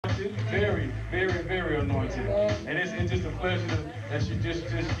Very, very anointed. And it's just a pleasure that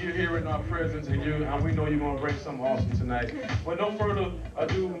you're here in our presence, and we know you're going to bring something awesome tonight. But no further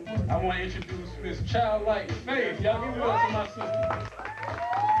ado, I want to introduce Miss Childlike Faith. Y'all give it up to my sister.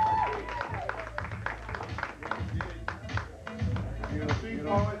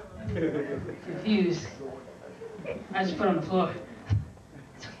 Confused. I just put on the floor.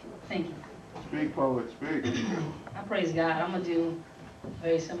 Thank you. Speak, poet, speak. I praise God. I'm going to do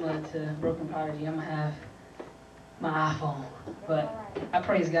very similar to Broken Prodigy. I'm going to have my iPhone. But I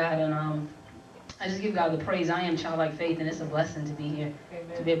praise God, and I just give God the praise. I am Childlike Faith, and it's a blessing to be here,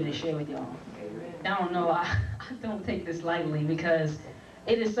 to be able to share with y'all. I don't know, I don't take this lightly, because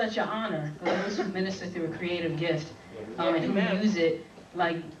it is such an honor for those who minister through a creative gift and who use it.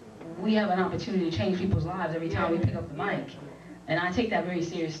 Like, we have an opportunity to change people's lives every time we pick up the mic. And I take that very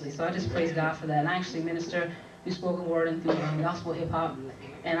seriously, so I just praise God for that. And I actually minister through spoken word and through gospel hip-hop.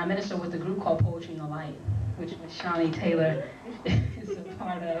 And I minister with a group called Poetry in the Light, which Miss Shawnee Taylor is a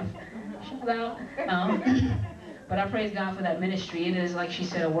part of. Shout out. But I praise God for that ministry. It is, like she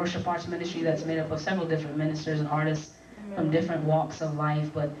said, a worship arts ministry that's made up of several different ministers and artists from different walks of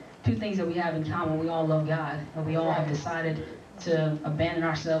life. But two things that we have in common: we all love God, and we all have decided to abandon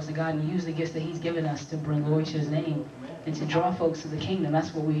ourselves to God and use the gifts that He's given us to bring glory to His name and to draw folks to the kingdom.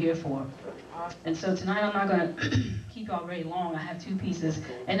 That's what we're here for. And so tonight I'm not going to keep y'all very long. I have two pieces,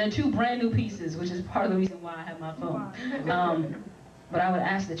 and they're two brand new pieces, which is part of the reason why I have my phone. But I would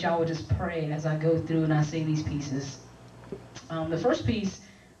ask that y'all would just pray as I go through and I say these pieces. The first piece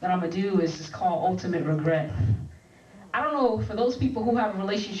that I'm going to do is called Ultimate Regret. I don't know, for those people who have a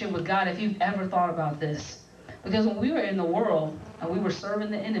relationship with God, if you've ever thought about this. Because when we were in the world and we were serving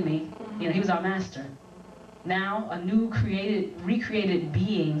the enemy, He was our master. Now, a new recreated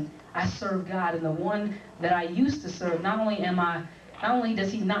being, I serve God, and the one that I used to serve, not only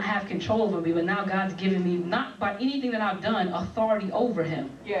does He not have control over me, but now God's given me, not by anything that I've done, authority over him.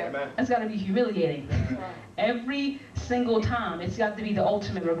 Yeah. That's got to be humiliating. Every single time, it's got to be the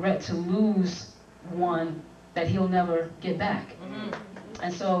ultimate regret to lose one that He'll never get back.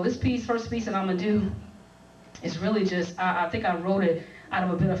 And so this first piece that I'm going to do, is really just, I think I wrote it out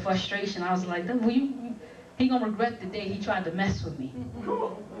of a bit of frustration. I was like, he gonna regret the day he tried to mess with me.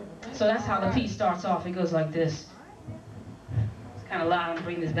 So that's how the piece starts off. It goes like this. It's kind of loud. I'm gonna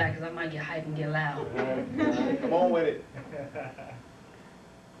bring this back because I might get hyped and get loud. Come on with it.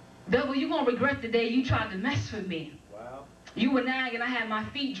 Devil, you gonna regret the day you tried to mess with me. Wow. You were nagging, I had my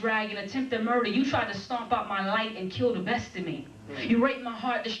feet dragging, attempted murder. You tried to stomp out my light and kill the best of me. You raped my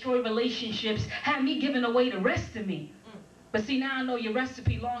heart, destroyed relationships, had me giving away the rest of me. But see, now I know your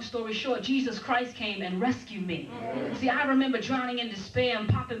recipe. Long story short, Jesus Christ came and rescued me. See, I remember drowning in despair and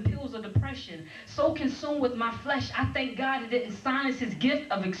popping pills of depression. So consumed with my flesh, I thank God it didn't silence His gift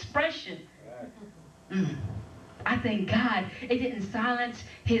of expression. I thank God it didn't silence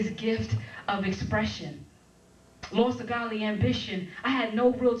His gift of expression. Lost a godly ambition. I had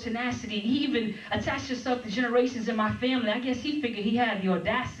no real tenacity. He even attached himself to generations in my family. I guess he figured he had the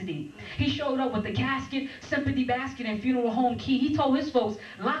audacity. He showed up with the casket, sympathy basket, and funeral home key. He told his folks,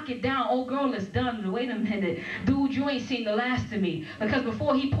 lock it down, old girl is done. Wait a minute, dude, you ain't seen the last of me. Because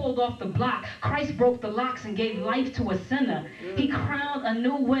before he pulled off the block, Christ broke the locks and gave life to a sinner. He crowned a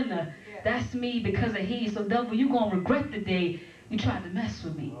new winner. That's me because of He. So devil, you gonna regret the day you tried to mess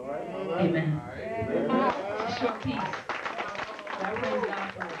with me. Amen. A short piece. But I praise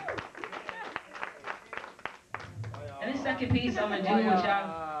God for it. And the second piece I'm going to do, which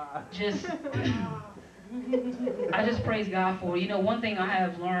I just praise God for. You know, one thing I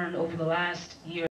have learned over the last year